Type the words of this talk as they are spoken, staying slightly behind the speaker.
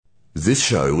This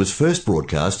show was first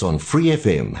broadcast on Free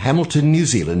FM, Hamilton, New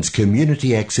Zealand's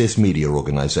community access media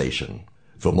organisation.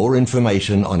 For more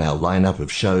information on our lineup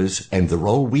of shows and the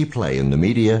role we play in the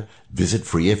media, visit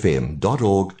freefm.org.nz.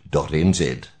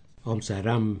 Om Sai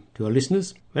Ram to our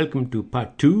listeners. Welcome to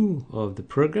part 2 of the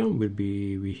program.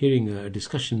 We're hearing a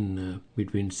discussion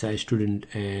between Sai student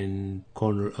and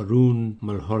Colonel Arun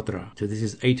Malhotra. So this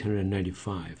is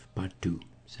 895, part 2.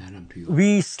 Sai Ram to you.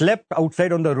 We slept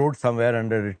outside on the road somewhere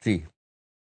under a tree.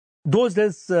 Those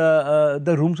days,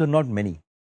 the rooms were not many.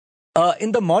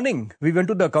 In the morning, we went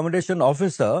to the accommodation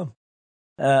officer.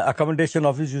 Accommodation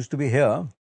office used to be here.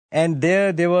 And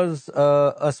there was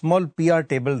a small PR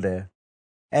table there.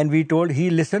 And we told, he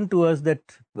listened to us that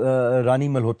Rani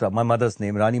Malhotra, my mother's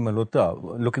name, Rani Malhotra,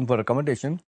 looking for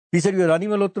accommodation. He said, "You are Rani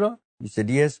Malhotra?" We said,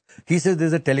 "Yes." He says,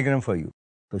 "There's a telegram for you."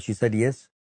 So she said, "Yes."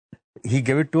 He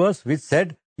gave it to us, which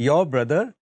said, "Your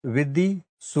brother, Vidhi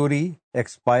Suri,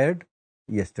 expired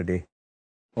yesterday."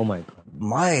 Oh my God.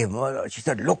 My mother, she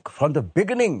said, "Look, from the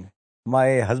beginning,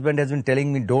 my husband has been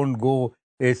telling me don't go.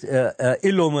 It's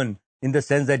ill omen in the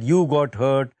sense that you got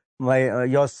hurt.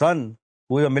 Your son,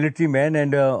 who is a military man,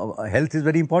 and health is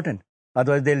very important.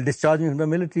 Otherwise, they'll discharge me from the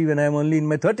military when I'm only in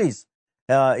my 30s.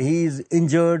 He is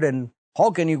injured, and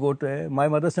how can you go to him?" My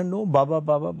mother said, "No,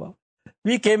 Baba.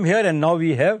 We came here, and now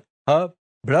we have a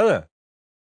brother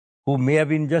who may have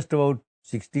been just about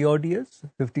 60 odd years,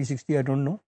 50, 60, I don't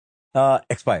know,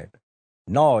 expired."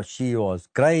 Now she was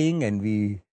crying, and we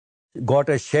got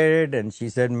a shed, and she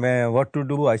said, "Man, what to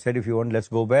do?" I said, "If you want,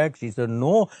 let's go back." She said,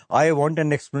 "No, I want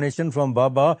an explanation from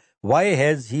Baba. Why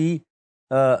has he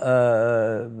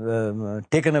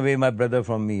taken away my brother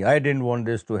from me? I didn't want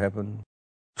this to happen."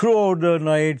 Throughout the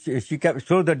night,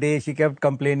 throughout the day, she kept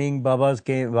complaining. Baba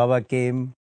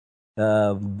came.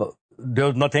 There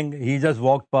was nothing. He just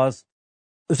walked past.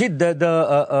 You see, the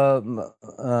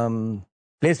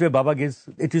place where Baba gives,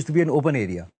 it used to be an open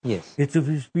area. Yes. It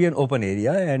used to be an open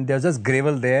area, and there's just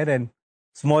gravel there and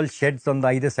small sheds on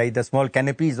either side, the small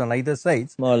canopies on either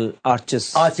side. Small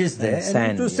arches. Arches there, and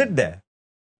sand, to sit there.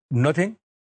 Nothing.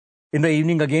 In the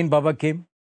evening, again Baba came.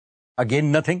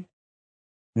 Again, nothing.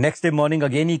 Next day morning,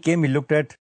 again he came. He looked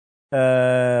at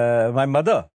my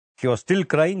mother. She was still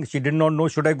crying. She did not know,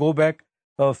 should I go back?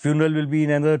 Funeral will be in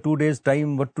another 2 days'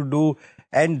 time. What to do?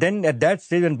 And then at that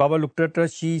stage, when Baba looked at her,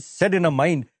 she said in her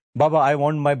mind, "Baba, I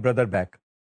want my brother back."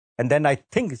 And then I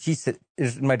think she said,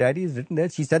 my diary is written there,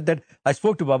 she said that, "I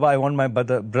spoke to Baba, I want my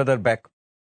brother back."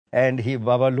 And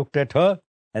Baba looked at her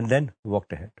and then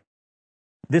walked ahead.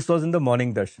 This was in the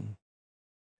morning darshan.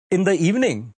 In the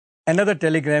evening, another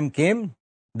telegram came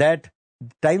that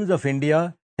Times of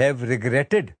India have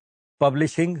regretted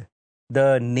publishing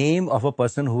the name of a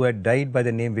person who had died by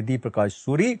the name Vidhi Prakash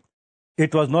Suri.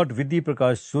 It was not Vidhi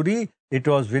Prakash Suri, it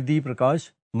was Vidhi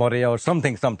Prakash Maurya or some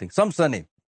surname.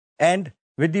 And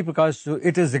Vidhi Prakash,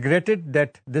 it is regretted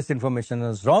that this information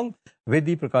is wrong.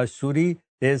 Vidhi Prakash Suri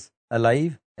is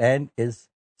alive and is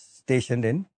stationed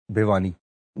in Bhiwani.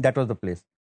 That was the place.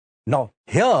 Now,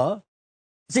 here,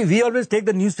 see, we always take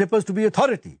the newspapers to be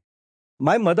authority.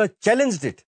 My mother challenged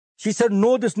it. She said,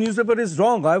 "No, this newspaper is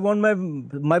wrong. I want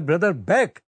my brother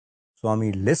back."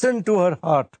 Swami listened to her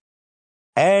heart.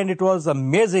 And it was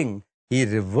amazing. He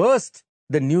reversed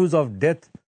the news of death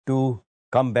to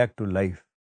come back to life.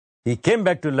 He came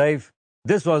back to life.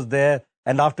 This was there.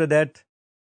 And after that,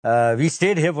 we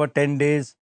stayed here for 10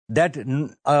 days. That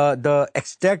the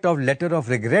extract of letter of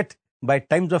regret by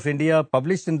Times of India,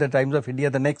 published in the Times of India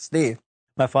the next day,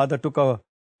 my father took a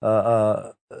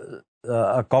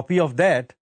copy of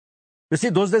that. You see,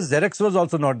 those days Xerox was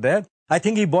also not there. I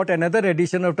think he bought another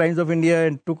edition of Times of India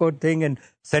and took out thing and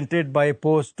sent it by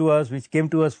post to us, which came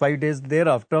to us 5 days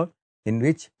thereafter, in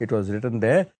which it was written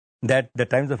there that the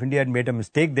Times of India had made a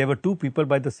mistake. There were two people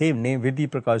by the same name, Vidhi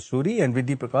Prakash Suri and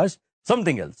Vidhi Prakash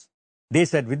something else. They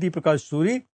said Vidhi Prakash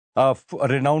Suri, a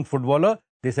renowned footballer.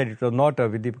 They said it was not a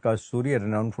Vidhi Prakash Suri, a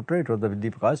renowned footballer. It was the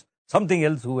Vidhi Prakash something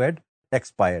else who had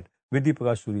expired. Vidhi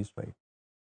Prakash Suri is fine.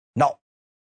 Now,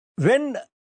 when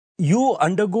you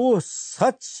undergo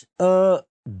such a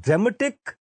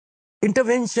dramatic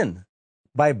intervention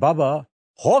by Baba,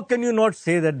 how can you not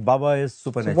say that Baba is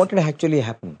supernatural? So what had actually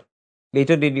happened?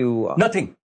 Later did you...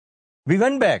 Nothing. We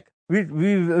went back.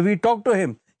 We talked to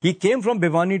him. He came from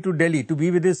Bhiwani to Delhi to be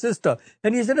with his sister.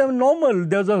 And he said, "I'm normal.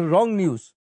 There's a wrong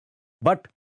news." But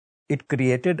it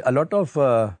created a lot of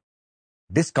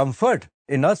discomfort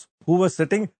in us who were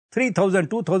sitting 3,000,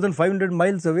 2,500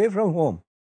 miles away from home.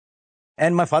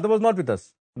 And my father was not with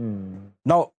us.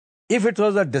 Now, if it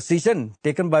was a decision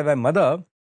taken by my mother,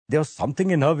 there was something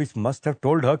in her which must have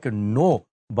told her, no,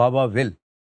 Baba will.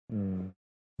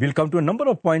 We'll come to a number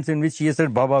of points in which he has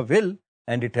said, Baba will,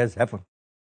 and it has happened.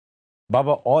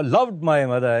 Baba all loved my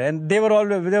mother, and they were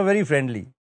very friendly.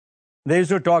 They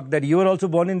used to talk that you were also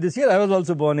born in this year, I was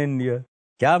also born in year.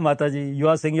 Kya Mataji, you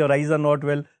are saying your eyes are not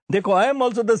well. Dekho, I am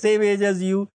also the same age as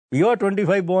you. You are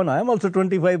 25 born, I am also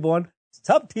 25 born.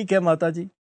 Sab theek hai Mataji.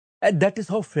 And that is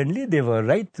how friendly they were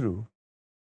right through.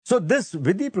 So this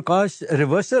Vidhi Prakash,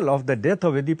 reversal of the death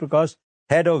of Vidhi Prakash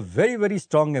had a very, very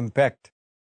strong impact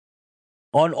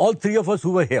on all three of us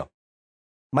who were here.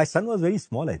 My son was very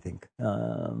small, I think.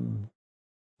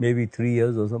 Maybe 3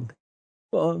 years or something.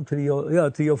 3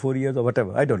 or 4 years or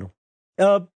whatever. I don't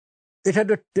know. It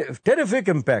had a terrific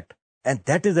impact. And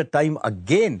that is a time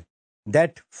again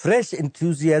that fresh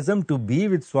enthusiasm to be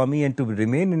with Swami and to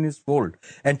remain in his fold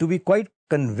and to be quite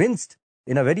convinced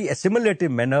in a very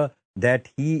assimilative manner that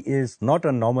he is not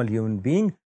a normal human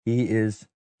being, he is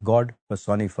God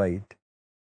personified.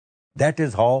 That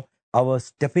is how our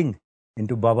stepping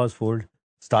into Baba's fold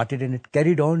started, and it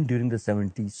carried on during the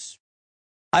 70s.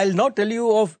 I'll now tell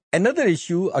you of another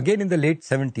issue again in the late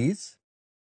 70s.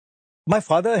 My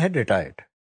father had retired.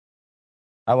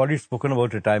 I've already spoken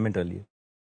about retirement earlier.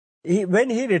 When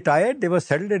he retired, they were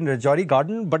settled in Rajouri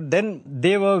Garden, but then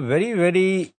they were very,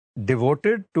 very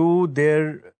devoted to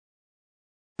their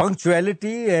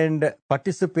punctuality and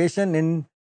participation in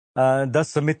the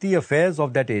Samiti affairs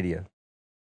of that area.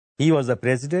 He was the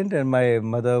president and my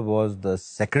mother was the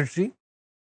secretary.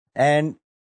 And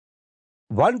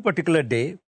one particular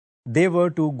day, they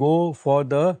were to go for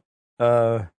the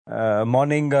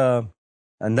morning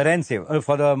Narayan Seva,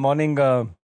 for the morning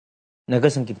Nagar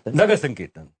Sankirtan. Nagar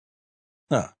Sankirtan.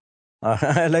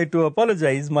 I like to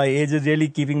apologize. My age is really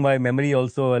keeping my memory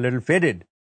also a little faded.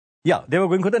 Yeah, they were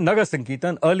going for the Nagar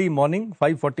Sankirtan early morning,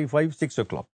 5:45, 6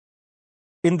 o'clock,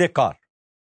 in their car.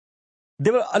 They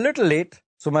were a little late,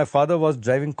 so my father was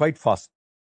driving quite fast.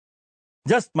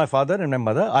 Just my father and my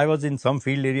mother. I was in some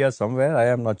field area somewhere, I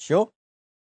am not sure.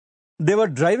 They were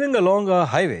driving along a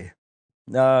highway,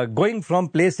 going from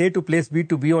place A to place B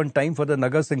to be on time for the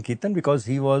Nagar Sankirtan because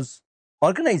he was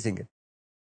organizing it.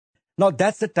 Now,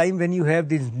 that's the time when you have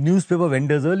these newspaper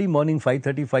vendors early morning,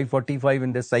 5:30, 5:45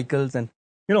 in their cycles. And,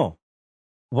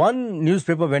 one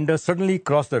newspaper vendor suddenly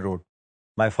crossed the road.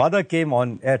 My father came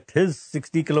on at his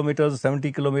 60 kilometers,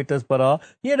 70 kilometers per hour.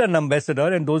 He had an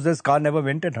ambassador, and those days car never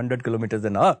went at 100 kilometers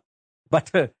an hour. But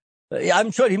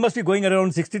I'm sure he must be going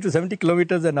around 60 to 70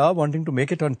 kilometers an hour, wanting to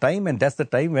make it on time. And that's the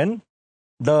time when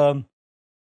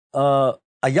a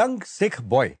young Sikh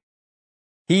boy,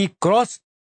 he crossed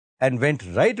and went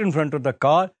right in front of the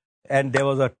car, and there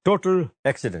was a total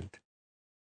accident.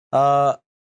 The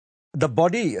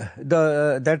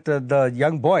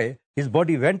young boy, his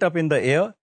body went up in the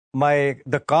air. My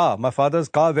father's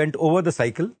car went over the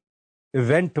cycle. It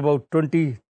went about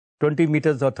 20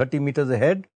 meters or 30 meters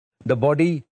ahead. The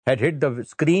body had hit the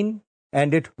screen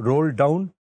and it rolled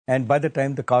down. And by the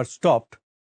time the car stopped,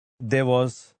 there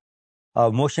was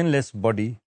a motionless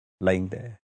body lying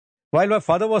there. While my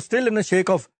father was still in a shake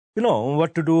of,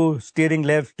 what to do, steering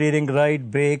left, steering right,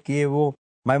 brake, ye wo.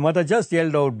 My mother just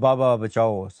yelled out, Baba,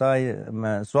 bachao,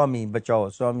 Swami,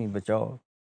 bachao, Swami, bachao.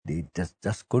 They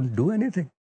just couldn't do anything.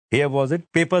 Here was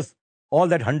it, papers, all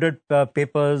that 100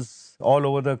 papers all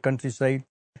over the countryside.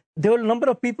 There were a number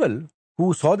of people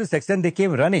who saw this accident, they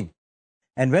came running.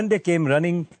 And when they came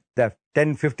running, the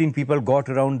 10, 15 people got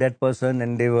around that person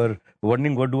and they were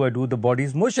wondering, what do I do? The body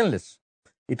is motionless.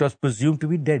 It was presumed to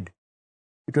be dead.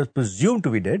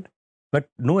 But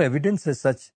no evidence as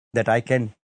such that I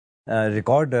can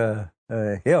record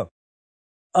here.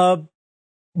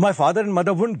 My father and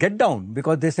mother wouldn't get down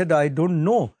because they said, I don't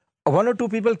know. One or two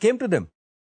people came to them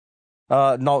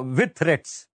now with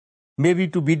threats, maybe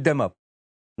to beat them up.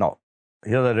 Now,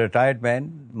 here's a retired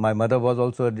man. My mother was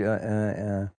also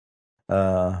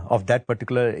of that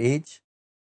particular age,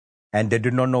 and they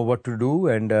did not know what to do.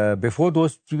 And before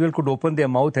those people could open their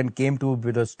mouth and came to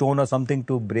with a stone or something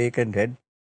to break and head,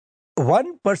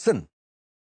 one person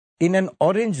in an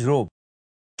orange robe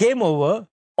came over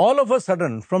all of a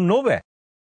sudden from nowhere.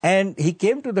 And he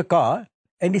came to the car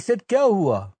and he said, Kya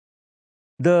hua?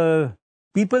 The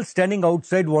people standing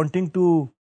outside wanting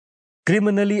to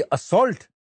criminally assault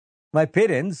my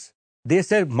parents, they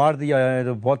said, maar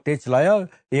diya, bahut tej chalaya,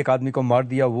 ek aadmi ko maar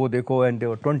diya, wo dekho, and there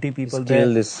were 20 people there.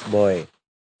 Kill this boy.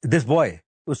 This boy,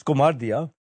 usko maar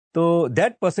diya. So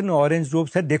that person in orange robe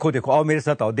said, dekho, aao mere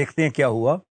saath aao, dekhte hain kya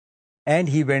hua. And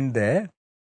he went there.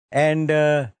 And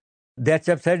that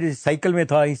chap said, his cycle mein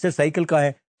tha. He said, cycle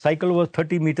kahan hai? Cycle was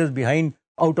 30 meters behind,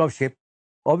 out of shape.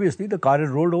 Obviously, the car had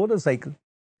rolled over the cycle.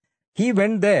 He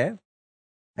went there.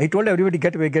 He told everybody,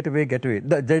 get away, get away, get away.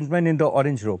 The gentleman in the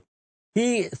orange robe.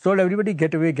 He told everybody,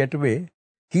 get away, get away.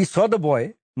 He saw the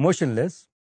boy motionless.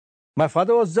 My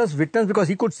father was just witness because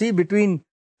he could see between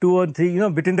two or three,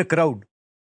 between the crowd.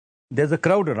 There's a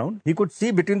crowd around. He could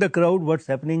see between the crowd what's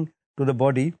happening to the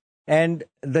body. And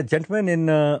the gentleman in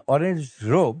orange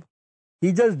robe,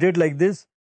 he just did like this.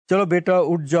 Chalo beta,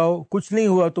 उठ जाओ, कुछ नहीं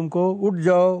हुआ तुमको,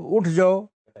 उठ जाओ,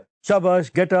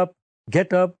 shabash, get up,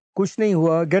 कुछ नहीं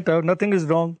हुआ, get up, nothing is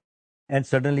wrong. And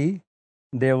suddenly,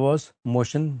 there was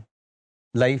motion,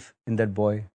 life in that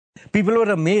boy. People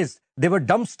were amazed. They were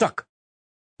dumbstruck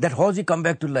that how has he come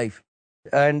back to life?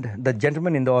 And the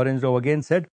gentleman in the orange robe again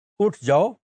said, उठ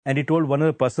जाओ. And he told one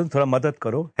other person, थोड़ा मदद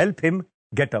करो, help him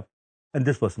get up. And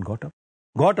this person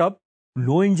got up,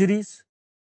 no injuries.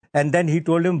 And then he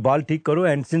told him, बाल ठीक करो.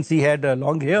 And since he had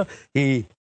long hair, he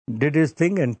did his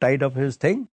thing and tied up his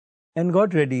thing and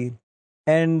got ready.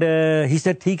 And he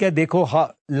said, ठीक है, देखो,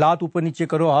 लात ऊपर नीचे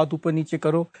करो, हाथ ऊपर नीचे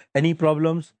करो. Any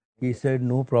problems? He said,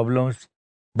 no problems.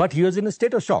 But he was in a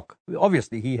state of shock.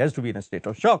 Obviously, he has to be in a state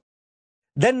of shock.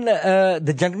 Then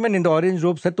the gentleman in the orange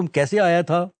robe said, तुम कैसे आया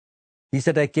था? He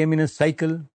said, I came in a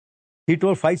cycle. He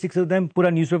told 5-6 of them, पूरा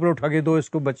newspaper उठा के दो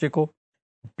इसको बच्चे को.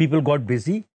 People got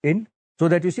busy in, so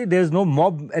that you see, there's no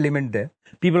mob element there.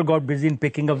 People got busy in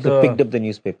picked up the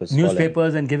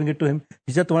newspapers and giving it to him.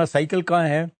 He said, तुम्हारा cycle कहाँ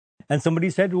है? And somebody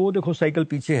said, वो देखो cycle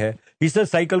पीछे है. He said,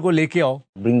 cycle को लेके आओ.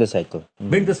 Bring the cycle.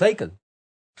 Bring the cycle.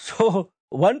 So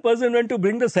one person went to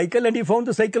bring the cycle and he found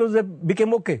the cycle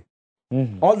became okay.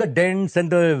 Mm-hmm. All the dents and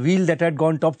the wheel that had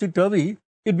gone topsy-turvy,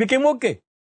 it became okay.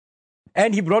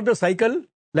 And he brought the cycle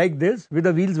like this with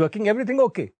the wheels working, everything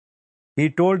okay. He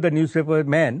told the newspaper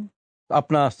man,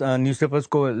 अपना newspapers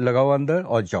को लगाओ अंदर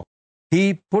और जाओ.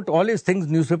 He put all his things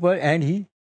newspaper and he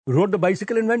rode the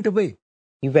bicycle and went away.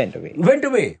 He went away. Went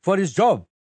away for his job.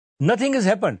 Nothing has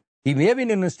happened. He may have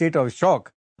been in a state of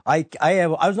shock. I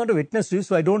was not a witness to this,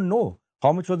 so I don't know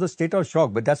how much was the state of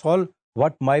shock. But that's all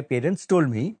what my parents told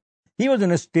me. He was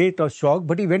in a state of shock,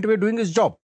 but he went away doing his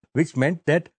job, which meant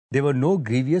that there were no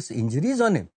grievous injuries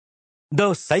on him.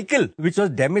 The cycle, which was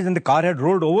damaged and the car had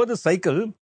rolled over the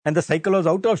cycle, and the cycle was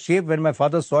out of shape when my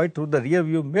father saw it through the rear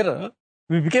view mirror,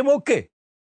 we became okay.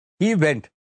 He went.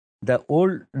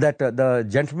 The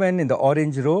gentleman in the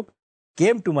orange robe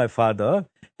came to my father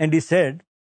and he said,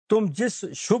 तुम जिस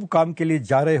शुभ काम के लिए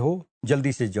जा रहे हो,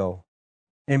 जल्दी से जाओ.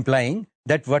 Implying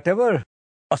that whatever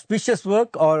auspicious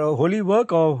work or holy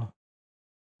work or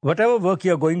whatever work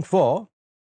you are going for,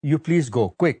 you please go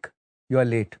quick. You are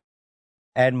late.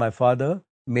 And my father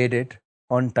made it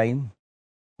on time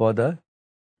for the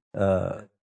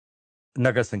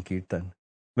Nagar Sankirtan.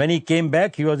 When he came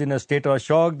back, he was in a state of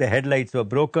shock. The headlights were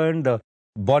broken. The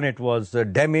bonnet was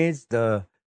damaged. The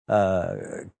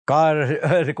car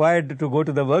required to go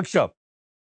to the workshop.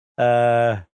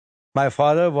 My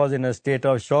father was in a state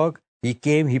of shock. He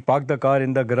came, he parked the car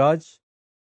in the garage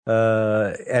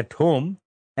at home.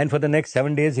 And for the next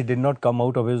 7 days, he did not come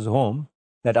out of his home.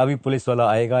 That abhi police wala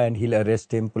aayega and he'll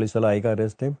arrest him. Police wala aayega,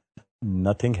 arrest him.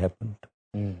 Nothing happened.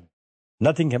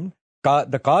 Nothing happened.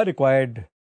 The car required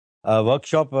a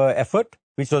workshop effort,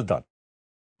 which was done.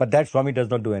 But that Swami does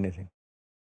not do anything.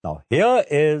 Now, here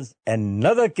is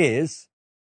another case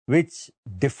which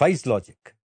defies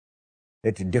logic.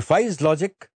 It defies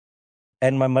logic.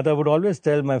 And my mother would always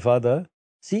tell my father,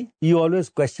 see, you always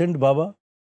questioned Baba.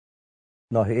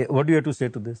 Now, what do you have to say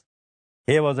to this?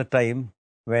 Here was a time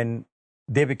when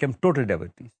they became total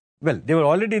devotees. Well, they were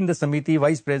already in the Samiti,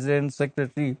 vice president,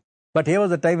 secretary. But here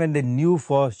was a time when they knew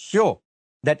for sure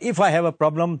that if I have a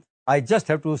problem, I just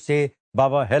have to say,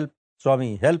 Baba, help,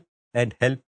 Swami, help, and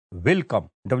help will come.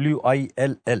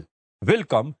 W-I-L-L. Will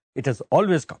come. It has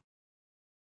always come.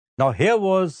 Now, here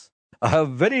was a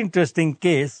very interesting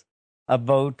case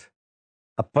about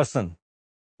a person,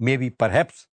 maybe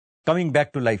perhaps coming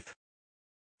back to life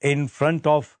in front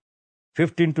of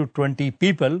 15 to 20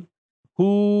 people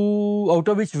who, out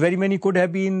of which very many could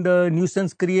have been the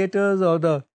nuisance creators or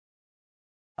the,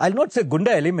 I'll not say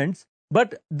gunda elements,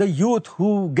 but the youth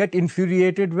who get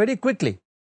infuriated very quickly.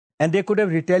 And they could have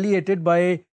retaliated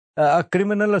by a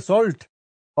criminal assault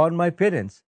on my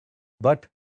parents. But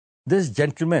this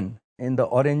gentleman in the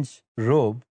orange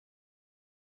robe,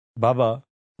 Baba,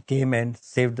 came and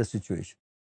saved the situation.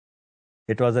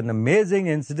 It was an amazing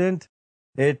incident.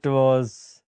 It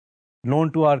was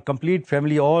known to our complete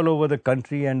family all over the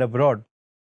country and abroad,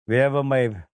 wherever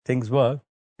my things were.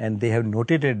 And they have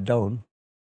noted it down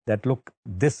that, look,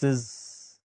 this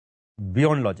is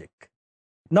beyond logic.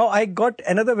 Now, I got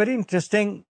another very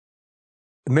interesting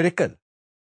miracle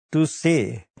to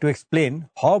say, to explain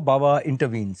how Baba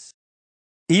intervenes.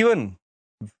 Even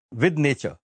with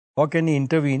nature, how can he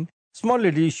intervene? Small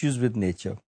little issues with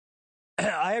nature.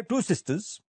 I have two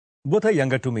sisters. Both are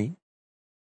younger to me.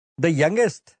 The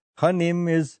youngest, her name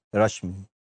is Rashmi.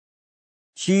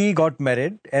 She got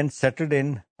married and settled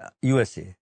in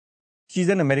USA. She's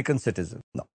an American citizen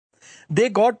now. They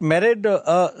got married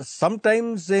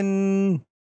sometimes in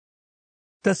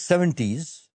the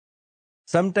 70s,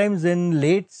 sometimes in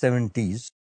late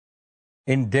 70s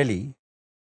in Delhi.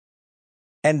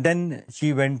 And then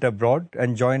she went abroad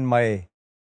and joined my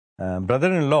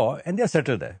brother-in-law, and they are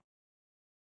settled there.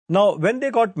 Now, when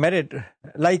they got married,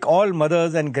 like all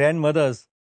mothers and grandmothers,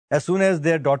 as soon as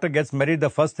their daughter gets married, the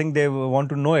first thing they want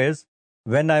to know is,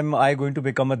 when am I going to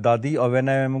become a dadi or when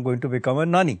I am going to become a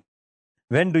nani?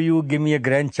 When do you give me a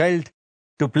grandchild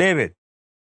to play with?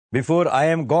 Before I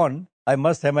am gone, I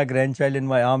must have my grandchild in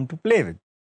my arm to play with.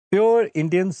 Pure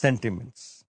Indian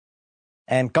sentiments.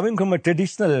 And coming from a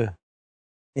traditional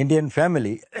Indian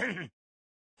family,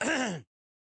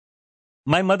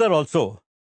 my mother also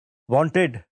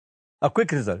wanted a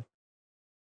quick result.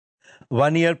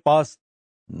 1 year passed,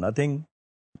 nothing.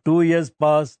 2 years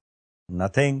passed,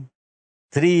 nothing.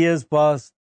 3 years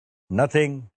passed,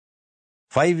 nothing.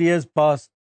 5 years passed,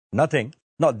 nothing.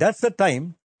 Now that's the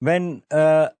time when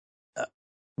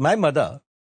my mother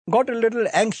got a little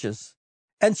anxious,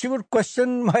 and she would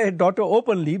question my daughter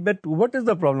openly, but what is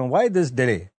the problem? Why this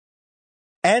delay?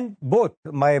 And both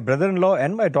my brother-in-law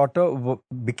and my daughter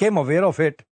became aware of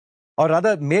it, or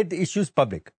rather made the issues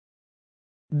public.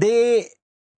 They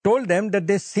told them that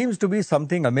there seems to be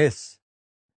something amiss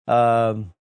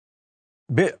between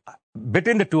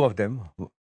the two of them.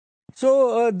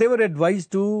 So they were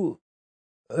advised to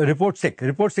report sick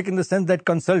in the sense that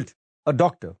consult a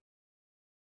doctor.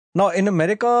 Now in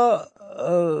America,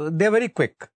 they're very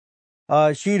quick.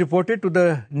 She reported to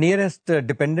the nearest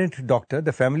dependent doctor,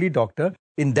 the family doctor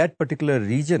in that particular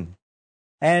region.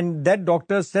 And that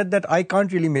doctor said that I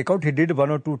can't really make out. He did 1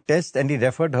 or 2 tests and he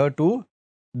referred her to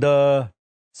the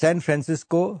San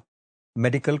Francisco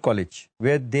Medical College,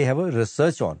 where they have a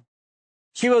research on.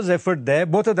 She was referred there.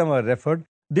 Both of them were referred.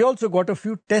 They also got a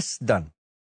few tests done.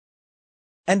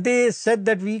 And they said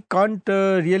that we can't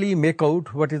really make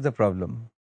out what is the problem.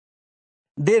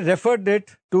 They referred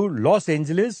it to Los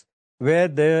Angeles, where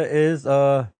there is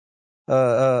a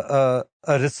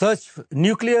research,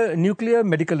 nuclear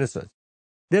medical research.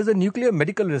 There's a nuclear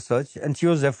medical research, and she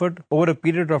was referred over a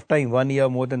period of time, 1 year,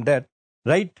 more than that,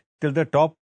 right till the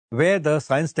top, where the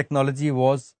science technology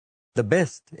was the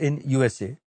best in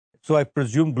USA. So I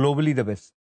presume globally the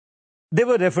best. They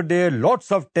were referred there,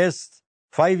 lots of tests,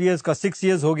 5 years ka 6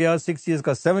 years ho gaya, 6 years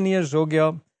ka 7 years ho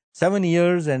gaya, 7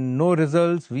 years and no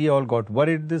results. We all got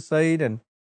worried this side, and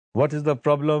what is the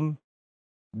problem?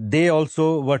 They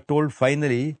also were told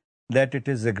finally that it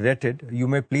is regretted. You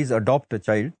may please adopt a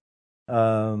child.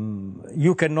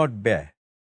 You cannot bear.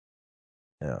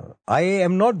 I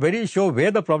am not very sure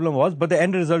where the problem was, but the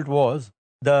end result was,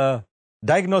 the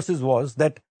diagnosis was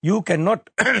that you cannot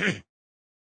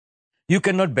you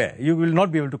cannot bear. You will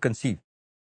not be able to conceive.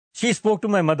 She spoke to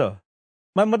my mother.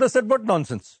 My mother said, what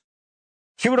nonsense.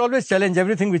 She would always challenge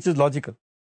everything which is logical.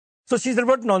 So she said,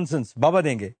 what nonsense, Baba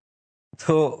denge.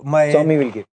 So Swami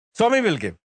will give. Swami will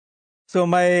give. So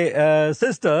my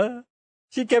sister,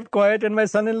 she kept quiet, and my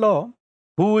son-in-law,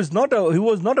 who was not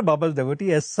a Baba's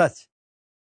devotee as such,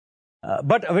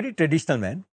 but a very traditional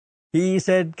man, he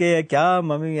said, kya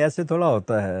mummy, aise thoda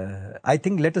hota hai. I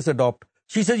think let us adopt.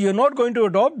 She says, you're not going to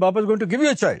adopt, Baba is going to give you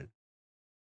a child.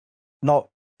 Now,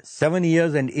 7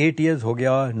 years and 8 years ho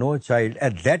gaya, no child.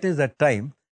 And that is the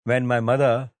time when my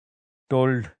mother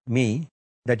told me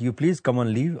that you please come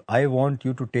on leave. I want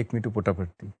you to take me to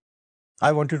Puttaparthi.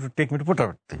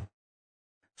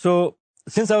 So,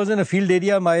 since I was in a field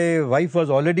area, my wife was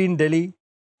already in Delhi.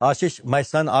 Ashish, my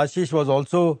son Ashish, was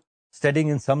also studying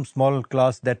in some small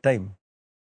class that time.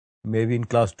 Maybe in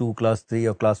class 2, class 3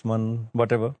 or class 1,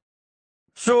 whatever.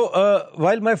 So,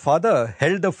 while my father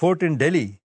held the fort in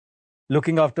Delhi,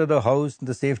 looking after the house,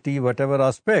 the safety, whatever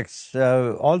aspects,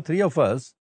 all 3 of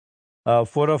us,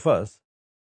 4 of us,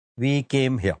 we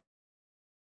came here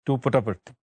to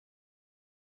Puttaparthi.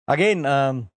 Again,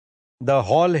 the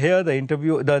hall here,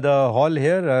 the hall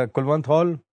here, Kulwant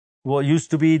Hall,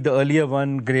 used to be the earlier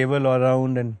one, gravel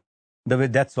around, and the way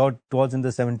that's how it was in the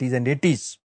 70s and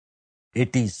 80s.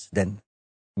 80s then,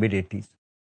 mid-80s.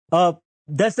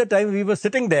 That's the time we were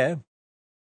sitting there,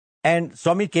 and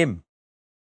Swami came.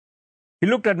 He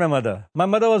looked at my mother. My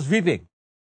mother was weeping,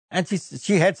 and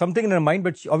she had something in her mind,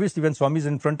 but obviously when Swami is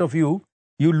in front of you,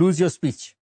 you lose your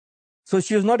speech. So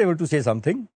she was not able to say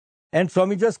something, and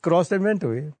Swami just crossed and went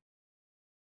away.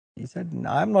 He said,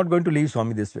 I'm not going to leave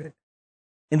Swami this way.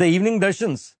 In the evening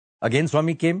darshans, again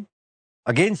Swami came.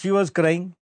 Again she was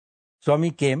crying.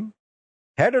 Swami came,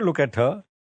 had a look at her,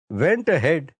 went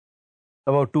ahead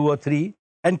about 2 or 3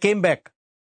 and came back.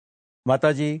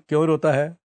 Mataji, क्यों रोता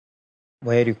है?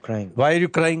 Why are you crying? Why are you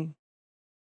crying?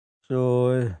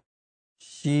 So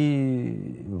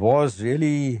she was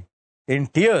really in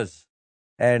tears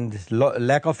and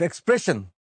lack of expression.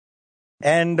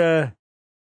 And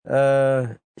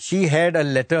she had a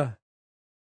letter.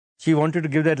 She wanted to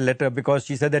give that letter because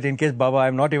she said that in case Baba,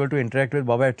 I'm not able to interact with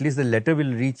Baba, at least the letter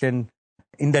will reach. And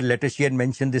in that letter, she had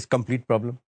mentioned this complete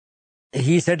problem.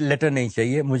 He said, letter nahi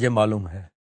chahiye, mujhe malum hai.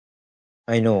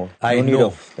 I know. I No need know.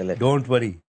 of the letter. Don't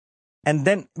worry. And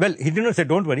then, well, he did not say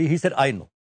don't worry. He said, I know.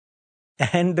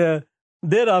 And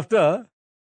thereafter,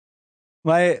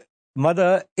 my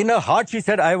mother, in her heart, she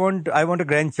said, I want a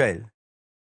grandchild.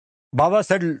 Baba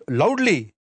said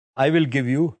loudly, I will give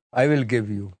you.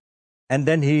 And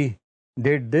then he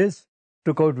did this,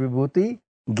 took out vibhuti,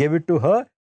 gave it to her,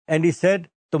 and he said,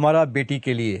 Tumhara beti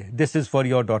ke liye, this is for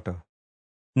your daughter.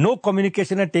 No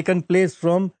communication had taken place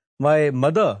from my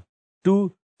mother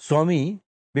to Swami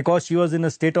because she was in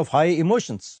a state of high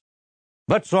emotions.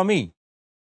 But Swami,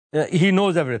 he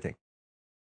knows everything.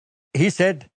 He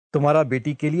said, Tumhara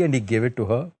beti ke liye, and he gave it to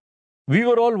her. We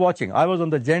were all watching. I was on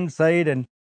the gent side and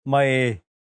my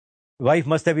wife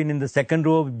must have been in the second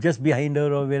row, just behind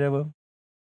her or wherever.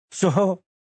 So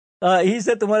he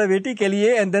said, Tumhara beti ke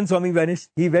liye, and then Swami vanished.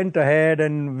 He went ahead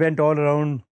and went all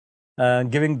around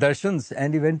giving darshans,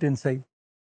 and he went inside.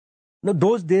 Now,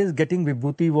 those days getting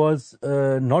vibhuti was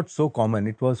not so common.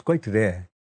 It was quite rare.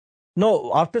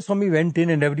 No, after Swami went in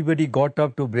and everybody got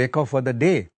up to break off for the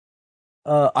day,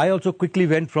 I also quickly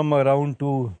went from around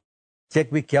to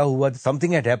check with kya hua.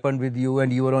 Something had happened with you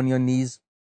and you were on your knees.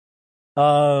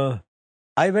 I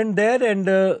went there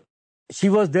and she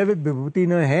was there with vibhuti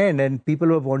in her hand and people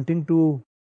were wanting to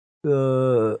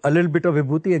a little bit of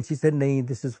vibhuti, and she said, "Nahi,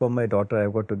 this is for my daughter.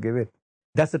 I've got to give it."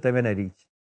 That's the time when I reached.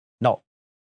 Now,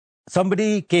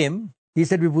 somebody came. He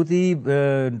said,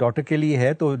 "Vibhuti, daughter ke liye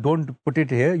hai, so don't put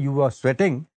it here. You are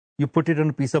sweating. You put it on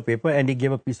a piece of paper." And he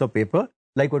gave a piece of paper,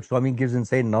 like what Swami gives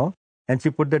inside now. And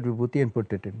she put that vibhuti and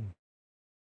put it in.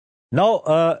 Now,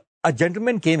 a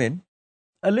gentleman came in,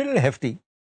 a little hefty.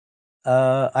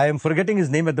 I am forgetting his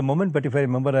name at the moment, but if I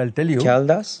remember, I'll tell you.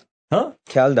 Khyaldas? Huh?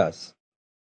 Khyaldas.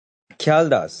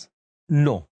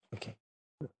 No. Okay.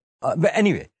 But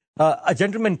anyway, a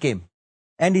gentleman came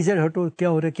and he said, Hato, kya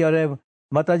ho raha hai?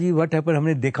 Mataji, what happened?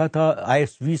 Humne dekha tha.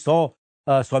 We saw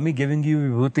Swami giving you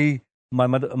vibhuti. My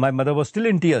mother was still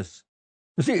in tears.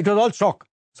 You see, it was all shock.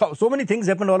 So many things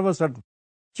happened all of a sudden.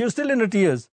 She was still in her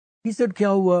tears. He said,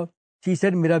 kya hua? She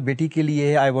said, Mera beti ke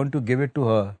liye hai. I want to give it to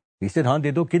her. He said, haan,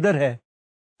 de do, kidhar hai?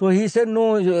 So he said,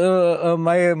 no,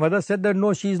 my mother said that,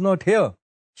 no, she is not here.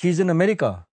 She is in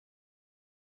America.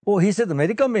 Oh, he said,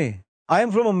 America mein? I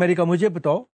am from America, mujhe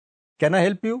batao. Can I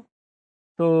help you?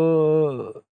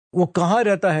 So, wo kahan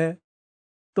rehta hai?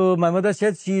 So my mother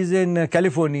said, she is in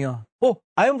California. Oh,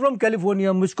 I am from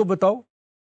California, mujhko batao.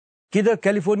 Kidhar,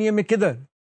 California mein kidhar?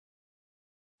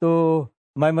 So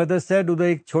my mother said,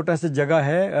 udhar ek chota sa jagah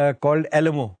hai called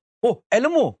Alamo. Oh,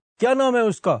 Alamo? Kya naam hai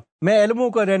uska? Main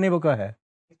Alamo ka rehne waka hai.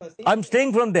 I'm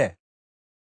staying from there.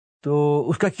 So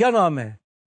uska kya naam hai?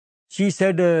 She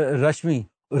said, Rashmi.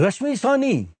 Rashmi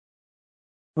Sani.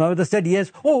 My mother said,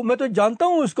 yes. Oh, मैं तो जानता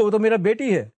हूँ उसको, वो तो मेरा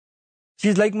बेटी है.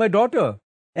 She's like my daughter.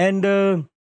 And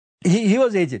he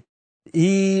was aged.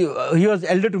 He was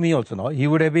elder to me also now. He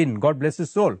would have been, God bless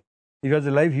his soul. If he was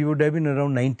alive, he would have been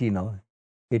around 90 now.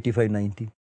 85, 90.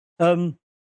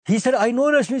 He said, I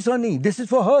know Rashmi Sani. This is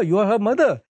for her. You are her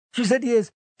mother. She said, yes.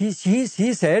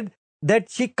 He said that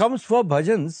she comes for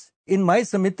bhajans in my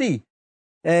samiti.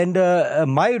 And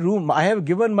my room, I have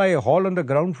given my hall on the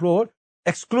ground floor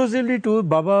exclusively to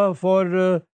Baba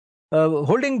for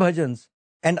holding bhajans.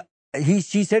 And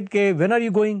she said, when are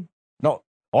you going? Now,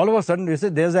 all of a sudden, they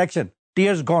said, there's action.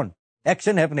 Tears gone.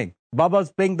 Action happening.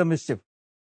 Baba's playing the mischief.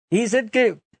 He said,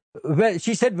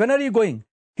 she said, when are you going?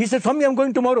 He said, Swami, I'm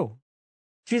going tomorrow.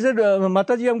 She said,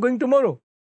 Mataji, I'm going tomorrow.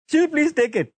 She said, please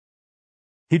take it.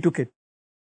 He took it.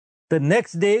 The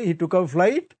next day, he took a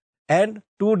flight. And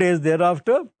 2 days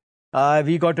thereafter,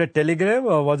 we got a telegram,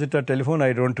 or was it a telephone?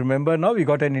 I don't remember now. We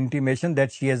got an intimation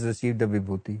that she has received the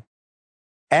vibhuti.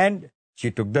 And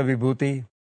she took the vibhuti.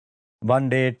 1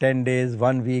 day, 10 days,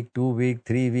 1 week, 2 weeks,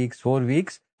 3 weeks, 4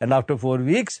 weeks. And after 4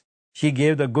 weeks, she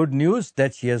gave the good news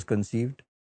that she has conceived.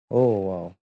 Oh,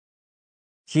 wow.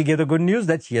 She gave the good news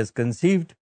that she has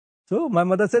conceived. So my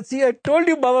mother said, see, I told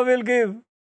you Baba will give.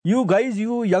 You guys,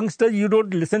 you youngsters, you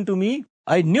don't listen to me.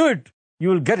 I knew it. You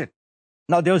will get it.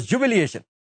 Now there was jubilation.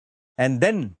 And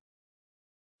then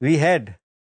we had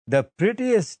the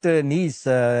prettiest niece,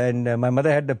 and my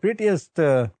mother had the prettiest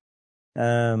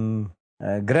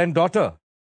granddaughter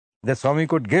that Swami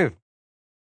could give.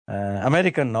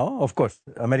 American now, of course,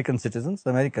 American citizens,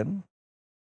 American.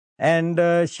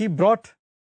 And she brought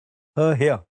her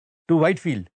here to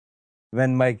Whitefield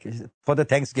for the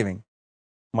Thanksgiving.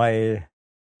 My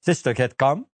sister had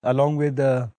come along with,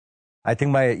 I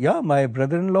think my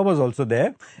brother-in-law was also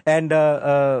there. And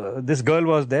this girl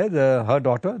was there, her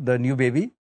daughter, the new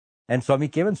baby. And Swami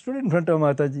came and stood in front of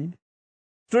Mataji.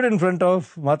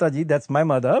 That's my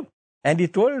mother. And he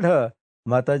told her,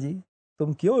 Mataji,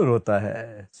 tum kyun rota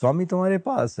hai? Swami tumhare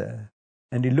paas hai.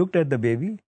 And he looked at the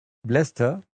baby, blessed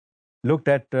her, looked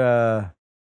at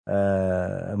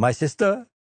my sister,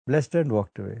 blessed her and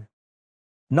walked away.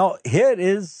 Now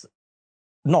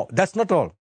no, that's not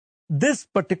all. This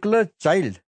particular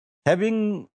child,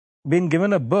 having been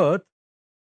given a birth,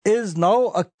 is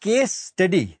now a case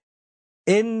study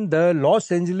in the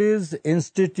Los Angeles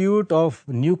Institute of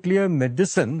Nuclear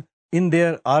Medicine in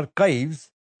their archives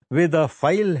with a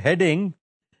file heading,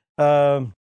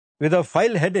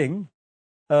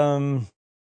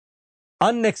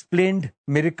 Unexplained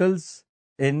Miracles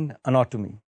in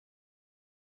Anatomy.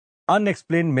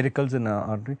 Unexplained Miracles in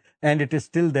Anatomy, and it is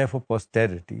still there for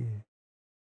posterity.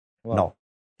 Wow. Now,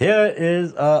 here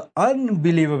is an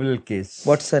unbelievable case.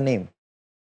 What's her name?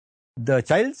 The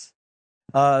child's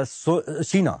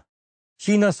Sheena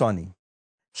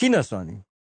Soni.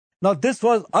 Now, this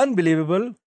was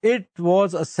unbelievable. It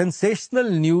was a sensational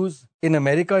news in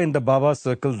America, in the Baba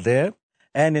circle there,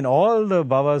 and in all the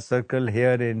Baba circle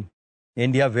here in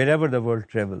India, wherever the world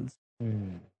travels.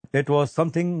 It was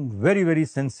something very, very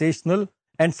sensational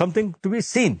and something to be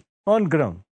seen on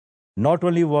ground. Not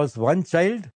only was one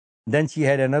child, then she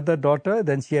had another daughter,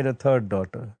 then she had a third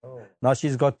daughter. Now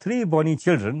she's got 3 bonny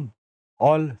children,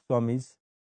 all Swamis.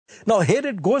 Now here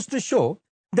it goes to show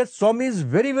that Swami is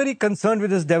very, very concerned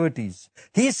with his devotees.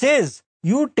 He says,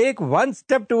 you take 1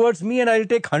 step towards me and I'll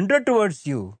take 100 towards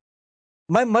you.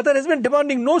 My mother has been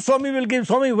demanding, no, Swami will give.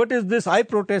 Swami, what is this? I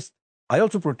protest. I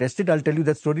also protested. I'll tell you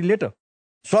that story later.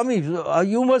 Swami,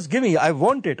 you must give me. I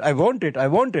want it.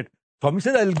 Swami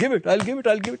says, I'll give it.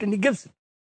 And he gives it.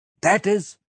 That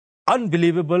is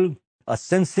unbelievable, a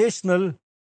sensational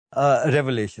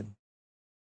revelation.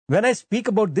 When I speak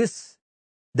about this,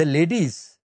 the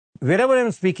ladies, wherever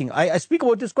I'm speaking, I speak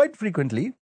about this quite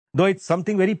frequently, though it's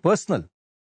something very personal.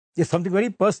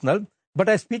 But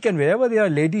I speak, and wherever there are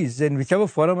ladies, in whichever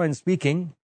forum I'm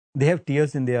speaking, they have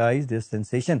tears in their eyes, there's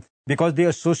sensation, because they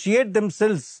associate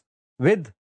themselves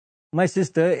with my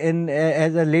sister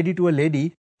as a lady to a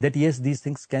lady, that yes, these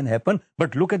things can happen.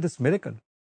 But look at this miracle.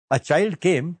 A child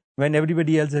came when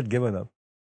everybody else had given up.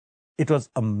 It was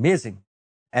amazing.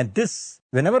 And this,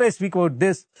 whenever I speak about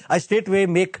this, I straightway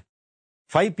make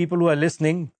 5 people who are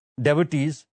listening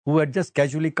devotees who had just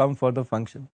casually come for the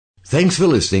function. Thanks for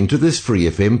listening to this Free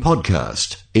FM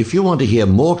podcast. If you want to hear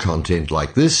more content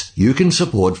like this, you can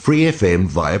support Free FM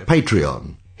via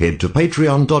Patreon. Head to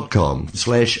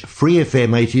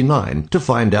patreon.com/freefm89 to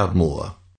find out more.